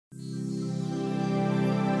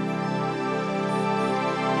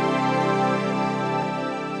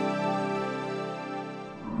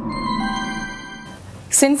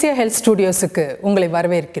SENCIA Health Studiosக்கு உங்களை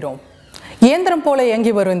வரவேற்கிறோம். இயந்திரம் போல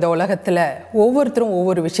இயங்கி வரும் இந்த உலகத்துல ஒவ்வொருத்தரும்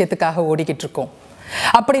ஒவ்வொரு விஷயத்துக்காக ஓடிக்கிட்டு இருக்கோம்.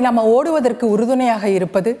 அப்படி நம்ம ஓடுவதற்கு உறுதுணையாக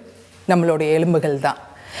இருப்பது நம்மளுடைய எலும்புகள் தான்.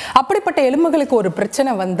 அப்படிப்பட்ட எலும்புகளுக்கு ஒரு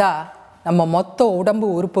பிரச்சனை வந்தா நம்ம மொத்த உடம்பு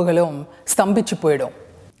உறுப்புகளும் ஸ்தம்பிச்சு போயிடும்.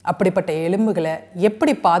 அப்படிப்பட்ட எலும்புகளை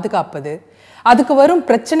எப்படி பாதுகாப்பது, அதுக்கு வரும்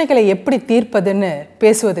பிரச்சனைகளை எப்படி தீர்ப்பதுன்னு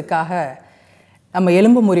பேசுவதற்காக நம்ம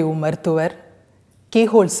எலும்பு முறிவு மருத்துவர்,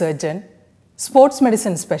 keyhole surgeon, sports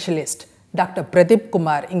medicine specialist doctor Pradeep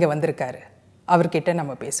Kumar இங்கே வந்திருக்காரு. அவர்கிட்ட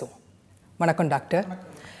நம்ம பேசுவோம். வணக்கம் டாக்டர்.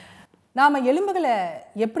 நாம் எலும்புகளை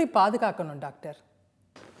எப்படி பாதுகாக்கணும் டாக்டர்?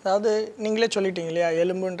 அதாவது நீங்களே சொல்லிட்டீங்க இல்லையா,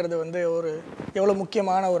 எலும்புன்றது ஒரு எவ்வளோ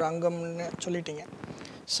முக்கியமான ஒரு அங்கம்னு சொல்லிட்டீங்க.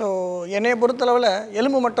 ஸோ என்னையை பொறுத்தளவில்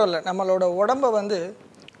எலும்பு மட்டும் இல்லை, நம்மளோட உடம்பை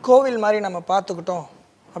கோவில் மாதிரி நம்ம பார்த்துக்கிட்டோம்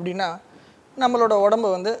அப்படின்னா நம்மளோட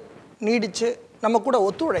உடம்பு நீடித்து நம்ம கூட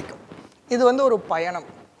ஒத்துழைக்கும். இது ஒரு பயணம்.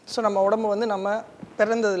 ஸோ நம்ம உடம்பு நம்ம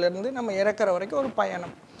பிறந்ததுலேருந்து நம்ம இறக்குற வரைக்கும் ஒரு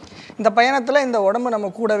பயணம். இந்த பயணத்தில் இந்த உடம்பு நம்ம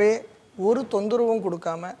கூடவே ஒரு தொந்தரவும்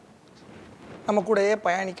கொடுக்காம நம்ம கூடவே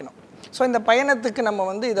பயணிக்கணும். ஸோ இந்த பயணத்துக்கு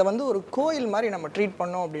நம்ம இதை ஒரு கோயில் மாதிரி நம்ம ட்ரீட்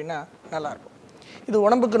பண்ணோம் அப்படின்னா நல்லாயிருக்கும். இது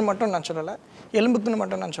உடம்புக்குன்னு மட்டும் நான் சொல்லலை, எலும்புக்குன்னு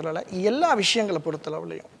மட்டும் நான் சொல்லலை, எல்லா விஷயங்களை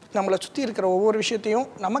பொறுத்தளவுலையும் நம்மளை சுற்றி இருக்கிற ஒவ்வொரு விஷயத்தையும்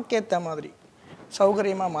நமக்கேற்ற மாதிரி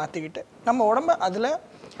சௌகரியமாக மாற்றிக்கிட்டு நம்ம உடம்பை அதில்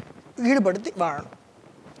ஈடுபடுத்தி வாழணும்.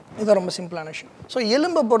 இது ரொம்ப சிம்பிளான விஷயம். ஸோ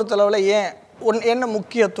எலும்பை பொறுத்தளவில் என்ன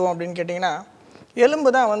முக்கியத்துவம் அப்படின்னு கேட்டிங்கன்னா, எலும்பு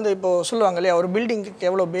தான் இப்போது சொல்லுவாங்க இல்லையா, ஒரு பில்டிங்குக்கு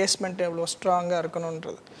எவ்வளோ பேஸ்மெண்ட் எவ்வளோ ஸ்ட்ராங்காக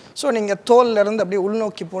இருக்கணுன்றது. ஸோ நீங்கள் தோல்லேருந்து அப்படியே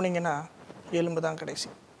உள்நோக்கி போனீங்கன்னா எலும்பு தான் கடைசி.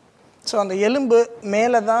 ஸோ அந்த எலும்பு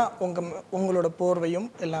மேலே தான் உங்களோட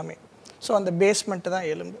போர்வையும் எல்லாமே. ஸோ அந்த பேஸ்மெண்ட்டு தான்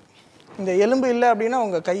எலும்பு. இந்த எலும்பு இல்லை அப்படின்னா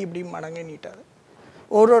உங்கள் கை இப்படி மடங்க நீட்டாது.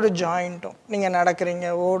 ஒரு ஜாயிண்ட்டும் நீங்கள் நடக்கிறீங்க,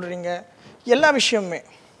 ஓடுறீங்க, எல்லா விஷயமுமே.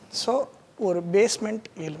 ஸோ ஒரு பேஸ்மெண்ட்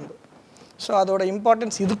எலும்பு. ஸோ அதோட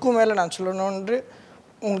இம்பார்ட்டன்ஸ் இதுக்கும் மேலே நான் சொல்லணுன்று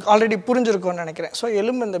உங்களுக்கு ஆல்ரெடி புரிஞ்சிருக்கோன்னு நினைக்கிறேன். ஸோ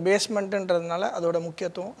எலும்பு இந்த பேஸ்மெண்ட்டுன்றதுனால அதோட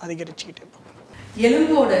முக்கியத்துவம் அதிகரிச்சுக்கிட்டே இருக்கும்.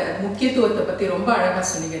 எலும்போட முக்கியத்துவத்தை பற்றி ரொம்ப அழகாக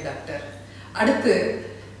சொன்னீங்க டாக்டர். அடுத்து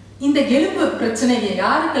இந்த எலும்பு பிரச்சனையை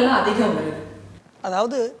யாருக்கெல்லாம் அதிகம் வருது?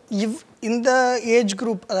 அதாவது இந்த ஏஜ்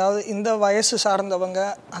குரூப், அதாவது இந்த வயசு சார்ந்தவங்க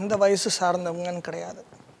அந்த வயசு சார்ந்தவங்கன்னு கிடையாது.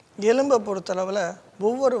 எலும்பை பொறுத்தளவில்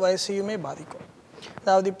ஒவ்வொரு வயசையுமே பாதிக்கும்.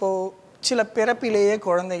 அதாவது இப்போது சில பிறப்பிலேயே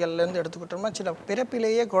குழந்தைகள்லேருந்து எடுத்துக்கிட்டோம்னா, சில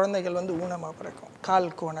பிறப்பிலேயே குழந்தைகள் ஊனமாக பிறக்கும். கால்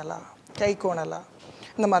கோணலாக, கை கோணலாக,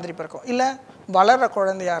 இந்த மாதிரி பிறக்கும். இல்லை வளர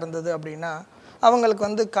குழந்தையாக இருந்தது அப்படின்னா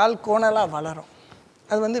அவங்களுக்கு கால் கோணலாக வளரும்.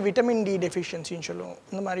 அது விட்டமின் டி டெஃபிஷியன்சின்னு சொல்லுவோம்.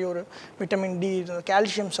 இந்த மாதிரி ஒரு விட்டமின் டி,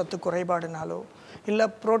 கால்சியம் சத்து குறைபாடுனாலோ இல்லை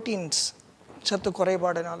ப்ரோட்டீன்ஸ் சத்து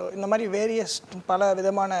குறைபாடுனாலோ இந்த மாதிரி வேரியஸ் பல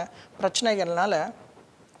விதமான பிரச்சனைகள்னால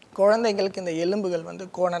குழந்தைங்களுக்கு இந்த எலும்புகள்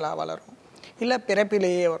கோணலாக வளரும், இல்லை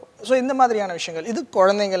பிறப்பிலேயே வரும். ஸோ இந்த மாதிரியான விஷயங்கள் இது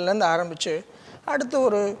குழந்தைங்கள்லேருந்து ஆரம்பித்து அடுத்து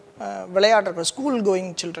ஒரு விளையாடுற ஸ்கூல்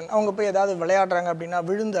கோயிங் சில்ட்ரன் அவங்க போய் ஏதாவது விளையாடுறாங்க அப்படின்னா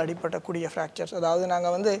விழுந்து அடிப்படக்கூடிய ஃப்ராக்சர்ஸ், அதாவது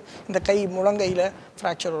நாங்கள் இந்த கை முழங்கையில்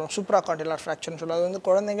ஃப்ராக்சர் வரும், சூப்ராகாண்டிலார் ஃப்ராக்சர்னு சொல்லுவோம். அது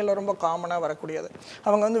குழந்தைங்கள ரொம்ப காமனாக வரக்கூடியது.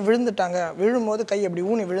 அவங்க விழுந்துட்டாங்க, விழும்போது கை அப்படி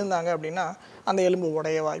ஊனி விழுந்தாங்க அப்படின்னா அந்த எலும்பு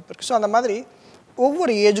உடைய வாய்ப்பு இருக்குது. ஸோ அந்த மாதிரி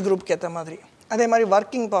ஒவ்வொரு ஏஜ் குரூப்புக்கு ஏற்ற மாதிரி. அதே மாதிரி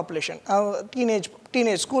working population,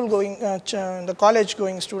 teenage school going, இந்த காலேஜ்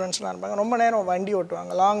கோயிங் ஸ்டூடெண்ட்ஸ்லாம் இருப்பாங்க. ரொம்ப நேரம் வண்டி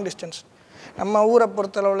ஓட்டுவாங்க, லாங் டிஸ்டன்ஸ். நம்ம ஊரை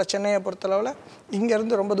பொறுத்தளவில், சென்னையை பொறுத்தளவில்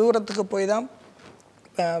இங்கேருந்து ரொம்ப தூரத்துக்கு போய் தான்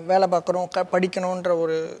வேலை பார்க்குறோம், படிக்கணுன்ற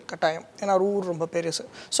ஒரு கட்டாயம். ஏன்னா ஊர் ரொம்ப பெருசு.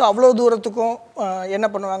 ஸோ அவ்வளோ தூரத்துக்கும் என்ன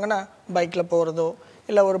பண்ணுவாங்கன்னா பைக்கில் போகிறதோ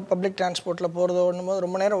இல்லை ஒரு பப்ளிக் டிரான்ஸ்போர்ட்டில் போகிறதோன்னும் போது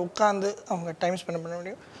ரொம்ப நேரம் உட்காந்து அவங்க டைம் ஸ்பெண்ட் பண்ண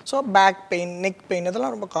முடியும். So back pain, neck pain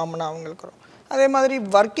இதெல்லாம் ரொம்ப காமனாக அவங்களுக்கு வரும். அதே மாதிரி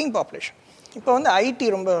ஒர்க்கிங் பாப்புலேஷன் இப்போ ஐடி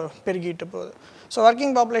ரொம்ப பெருகிட்டு போகுது. ஸோ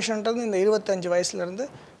ஒர்க்கிங் பாப்புலேஷன்ன்றது இந்த 25 வயசுலேருந்து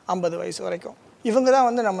 50 வயசு வரைக்கும் இவங்க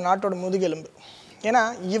தான் நம்ம நாட்டோட முதுகெலும்பு. ஏன்னா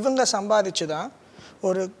இவங்க சம்பாதிச்சு தான்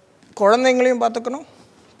ஒரு குழந்தைங்களையும் பார்த்துக்கணும்,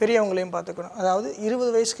 பெரியவங்களையும் பார்த்துக்கணும். அதாவது 20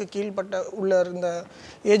 வயசுக்கு கீழ்பட்ட உள்ள இருந்த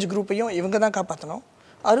ஏஜ் குரூப்பையும் இவங்க தான் காப்பாற்றணும்,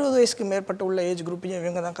 60 வயசுக்கு மேற்பட்ட உள்ள ஏஜ் குரூப்பையும்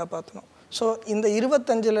இவங்க தான் காப்பாற்றணும். ஸோ இந்த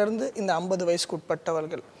 25லேருந்து இந்த 50 வயசுக்கு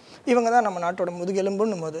உட்பட்டவர்கள் இவங்க தான் நம்ம நாட்டோட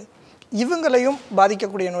முதுகெலும்புன்னும் போது இவங்களையும்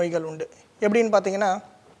பாதிக்கக்கூடிய நோய்கள் உண்டு. எப்படின்னு பார்த்தீங்கன்னா,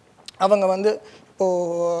 அவங்க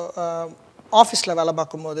இப்போது ஆஃபீஸில் வேலை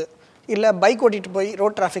பார்க்கும்போது, இல்லை பைக் ஓட்டிகிட்டு போய்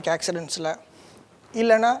ரோட் டிராஃபிக் ஆக்சிடெண்ட்ஸில்,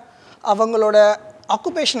 இல்லைன்னா அவங்களோட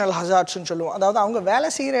ஆக்குபேஷனல் ஹசார்ட்ஸ்ன்னு சொல்லுவோம். அதாவது அவங்க வேலை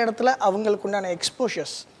செய்கிற இடத்துல அவங்களுக்கு உண்டான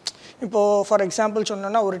எக்ஸ்போஷர்ஸ். இப்போது ஃபார் எக்ஸாம்பிள்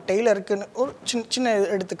சொன்னோன்னா, ஒரு டெய்லருக்குன்னு ஒரு சின்ன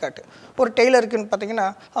எடுத்துக்காட்டு. ஒரு டெய்லருக்குன்னு பார்த்தீங்கன்னா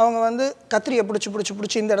அவங்க கத்திரியை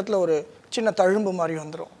பிடிச்சி இந்த இடத்துல ஒரு சின்ன தழும்பு மாதிரி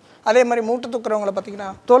வந்துடும். அதே மாதிரி மூட்டை தூக்குறவங்களை பார்த்திங்கன்னா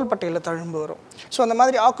தோள்பட்டையில் தழும்பு வரும். ஸோ அந்த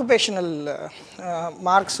மாதிரி ஆக்குபேஷனல்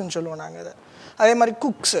மார்க்ஸ்ன்னு சொல்லுவோம் நாங்கள் இதை. அதே மாதிரி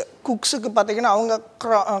குக்ஸுக்கு பார்த்திங்கன்னா அவங்க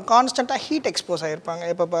கான்ஸ்டண்ட்டாக ஹீட் எக்ஸ்போஸ் ஆகிருப்பாங்க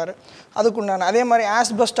எப்போ பாரு அதுக்குண்டான. அதே மாதிரி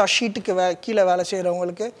ஆஸ்பெஸ்டாஸ் ஷீட்டுக்கு கீழே வேலை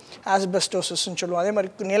செய்கிறவங்களுக்கு ஆஸ்பெஸ்டோசிஸ்ன்னு சொல்லுவோம். அதே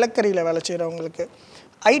மாதிரி நிலக்கரியில் வேலை செய்கிறவங்களுக்கு,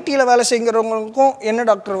 ஐடியில் வேலை செய்கிறவங்களுக்கும் என்ன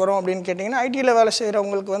டாக்டர் வரும் அப்படின்னு கேட்டிங்கன்னா, ஐடியில் வேலை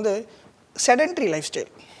செய்கிறவங்களுக்கு வந்து செடென்ட்ரி லைஃப்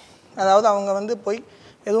ஸ்டைல். அதாவது அவங்க வந்து போய்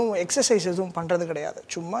எதுவும் எக்ஸசைஸ் எதுவும் பண்ணுறது கிடையாது.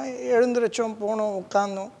 சும்மா எழுந்திரிச்சோம், போனோம்,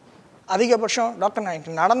 உட்காந்தோம், அதிகபட்சம் டாக்டர் நான்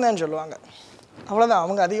இன்றைக்கி நடந்தேன்னு சொல்லுவாங்க. அவ்வளோதான்.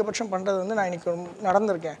 அவங்க அதிகபட்சம் பண்ணுறது வந்து நான் இன்றைக்கி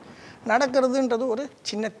நடந்திருக்கேன். நடக்கிறதுன்றது ஒரு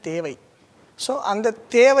சின்ன தேவை. ஸோ அந்த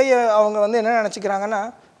தேவையை அவங்க வந்து என்ன நினச்சிக்கிறாங்கன்னா,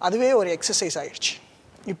 அதுவே ஒரு எக்ஸசைஸ் ஆகிடுச்சு.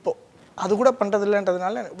 இப்போது அது கூட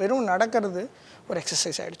பண்ணுறதில்லன்றதுனால வெறும் நடக்கிறது ஒரு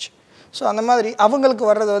எக்ஸசைஸ் ஆகிடுச்சு. ஸோ அந்த மாதிரி அவங்களுக்கு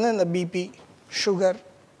வர்றது வந்து இந்த பிபி, சுகர்,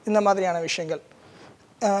 இந்த மாதிரியான விஷயங்கள்.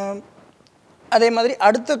 அதே மாதிரி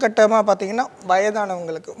அடுத்த கட்டமாக பார்த்திங்கன்னா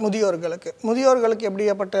வயதானவங்களுக்கு, முதியோர்களுக்கு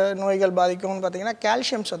எப்படியாப்பட்ட நோய்கள் பாதிக்கும்னு பார்த்திங்கன்னா,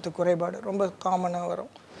 கால்சியம் சத்து குறைபாடு ரொம்ப காமனாக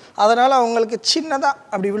வரும். அதனால் அவங்களுக்கு சின்னதாக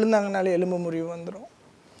அப்படி விழுந்தாங்கனாலே எலும்பு முறிவு வந்துடும்.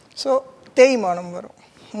 ஸோ தேய்மானம் வரும்,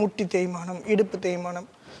 முட்டி தேய்மானம், இடுப்பு தேய்மானம்.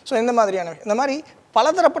 ஸோ இந்த மாதிரி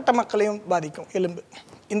பலதரப்பட்ட மக்களையும் பாதிக்கும் எலும்பு.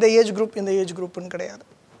 இந்த ஏஜ் குரூப்புன்னு கிடையாது.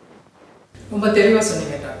 ரொம்ப தெளிவாக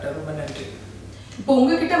சொன்னீங்க டாக்டர், ரொம்ப நன்றி. இப்போ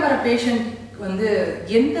உங்ககிட்ட வர பேஷண்ட் வந்து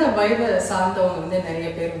எந்த வயதை சார்ந்தவங்க வந்து நிறைய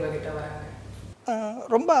பேர் உங்ககிட்ட வராங்க?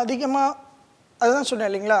 ரொம்ப அதிகமாக அதுதான் சொன்னேன்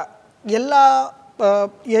இல்லைங்களா, எல்லா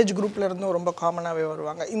ஏஜ் குரூப்பில் இருந்தும் ரொம்ப காமனாகவே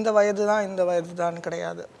வருவாங்க. இந்த வயது தான்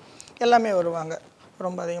கிடையாது, எல்லாமே வருவாங்க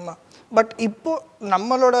ரொம்ப அதிகமாக. பட் இப்போது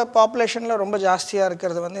நம்மளோட பாப்புலேஷனில் ரொம்ப ஜாஸ்தியாக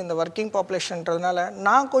இருக்கிறது வந்து இந்த ஒர்க்கிங் பாப்புலேஷன்றதுனால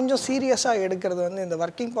நான் கொஞ்சம் சீரியஸாக எடுக்கிறது வந்து இந்த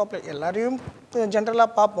ஒர்க்கிங் எல்லாரையும்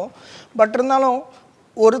ஜென்ரலாக பார்ப்போம். பட் இருந்தாலும்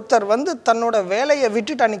ஒருத்தர் வந்து தன்னோட வேலையை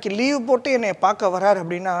விட்டுட்டு அன்றைக்கி லீவ் போட்டு என்னை பார்க்க வரார்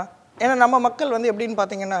அப்படின்னா, ஏன்னா நம்ம மக்கள் வந்து எப்படின்னு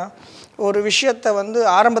பார்த்தீங்கன்னா, ஒரு விஷயத்தை வந்து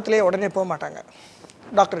ஆரம்பத்திலே உடனே போக மாட்டாங்க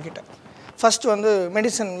டாக்டர்கிட்ட. ஃபஸ்ட்டு வந்து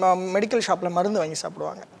மெடிக்கல் ஷாப்பில் மருந்து வாங்கி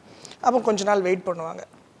சாப்பிடுவாங்க. அப்போ கொஞ்ச நாள் வெயிட் பண்ணுவாங்க.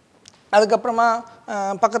 அதுக்கப்புறமா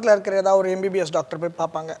பக்கத்தில் இருக்கிற ஏதாவது ஒரு எம்பிபிஎஸ் டாக்டர் போய்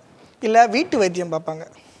பார்ப்பாங்க, இல்லை வீட்டு வைத்தியம் பார்ப்பாங்க.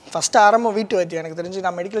 ஃபஸ்ட்டு ஆரம்பம் வீட்டு வைத்தியம். எனக்கு தெரிஞ்சு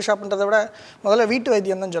நான் மெடிக்கல் ஷாப்ன்றதை விட முதல்ல வீட்டு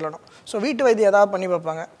வைத்தியம் தான் சொல்லணும். ஸோ வீட்டு வைத்தியம் ஏதாவது பண்ணி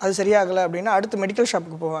பார்ப்பாங்க, அது சரியாகலை அப்படின்னா அடுத்து மெடிக்கல்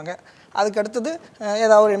ஷாப்புக்கு போவாங்க. அதுக்கு அடுத்தது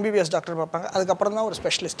ஏதாவது ஒரு எம்பிபிஎஸ் டாக்டர் பார்ப்பாங்க. அதுக்கப்புறம் தான் ஒரு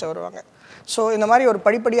ஸ்பெஷலிஸ்ட்டை வருவாங்க. ஸோ இந்த மாதிரி ஒரு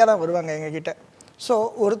படிப்படியாக தான் வருவாங்க எங்ககிட்ட. ஸோ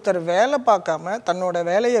ஒருத்தர் வேலை பார்க்காம தன்னோட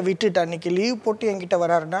வேலையை விட்டுட்டு அன்றைக்கி லீவ் போட்டு என்கிட்ட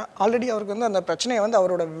வராருன்னா, ஆல்ரெடி அவருக்கு வந்து அந்த பிரச்சனையை வந்து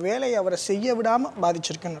அவரோட வேலையை அவரை செய்ய விடாமல்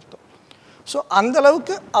பாதிச்சிருக்குன்னு அர்த்தம். ஸோ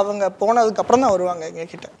அந்தளவுக்கு அவங்க போனதுக்கப்புறம் தான் வருவாங்க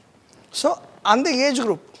எங்ககிட்ட. ஸோ அந்த ஏஜ்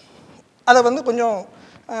குரூப் அதை வந்து கொஞ்சம்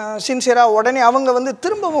சின்சியராக உடனே அவங்க வந்து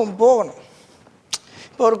திரும்பவும் போகணும்.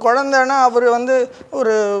 இப்போ ஒரு குழந்தைன்னா அவர் வந்து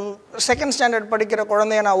ஒரு செகண்ட் ஸ்டாண்டர்ட் படிக்கிற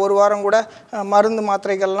குழந்தைய நான் ஒரு வாரம் கூட மருந்து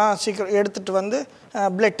மாத்திரைகள்லாம் சீக்கிரம் எடுத்துகிட்டு வந்து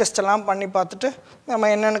பிளட் டெஸ்ட்டெல்லாம் பண்ணி பார்த்துட்டு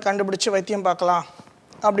நம்ம என்னென்னு கண்டுபிடிச்சி வைத்தியம் பார்க்கலாம்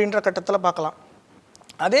அப்படின்ற கட்டத்தில் பார்க்கலாம்.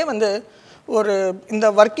 அதே வந்து ஒரு இந்த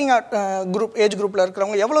ஒர்க்கிங் ஏஜ் குரூப்பில்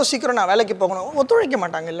இருக்கிறவங்க எவ்வளோ சீக்கிரம் நான் வேலைக்கு போகணும் ஒத்துழைக்க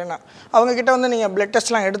மாட்டாங்க. இல்லைன்னா அவங்கக்கிட்ட வந்து நீங்கள் பிளட்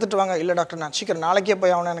டெஸ்ட்லாம் எடுத்துகிட்டு வாங்க, இல்லை டாக்டர் நான் சீக்கிரம் நாளைக்கே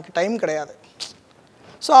போய் ஆகணும், எனக்கு டைம் கிடையாது.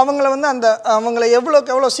 ஸோ அவங்கள வந்து அவங்கள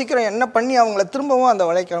எவ்வளோ சீக்கிரம் என்ன பண்ணி அவங்கள திரும்பவும் அந்த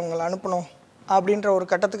வேலைக்கு அவங்கள அனுப்பணும் அப்படின்ற ஒரு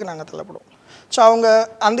கட்டத்துக்கு நாங்கள் தள்ளப்படுவோம். ஸோ அவங்க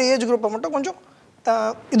அந்த ஏஜ் குரூப்பை மட்டும் கொஞ்சம்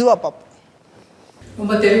இதுவாக பார்ப்போம்.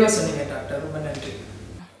 ரொம்ப தெளிவாக சொன்னீங்க டாக்டர், ரொம்ப நன்றி.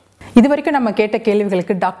 இது வரைக்கும் நம்ம கேட்ட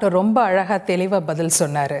கேள்விகளுக்கு டாக்டர் ரொம்ப அழகாக தெளிவாக பதில்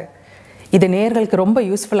சொன்னார். இது நேயர்களுக்கு ரொம்ப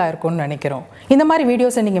யூஸ்ஃபுல்லாக இருக்கும்னு நினைக்கிறோம். இந்த மாதிரி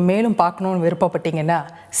வீடியோஸை நீங்கள் மேலும் பார்க்கணுன்னு விருப்பப்பட்டீங்கன்னா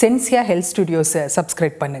சென்சியா ஹெல்த் ஸ்டுடியோஸை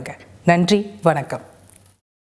சப்ஸ்கிரைப் பண்ணுங்கள். நன்றி, வணக்கம்.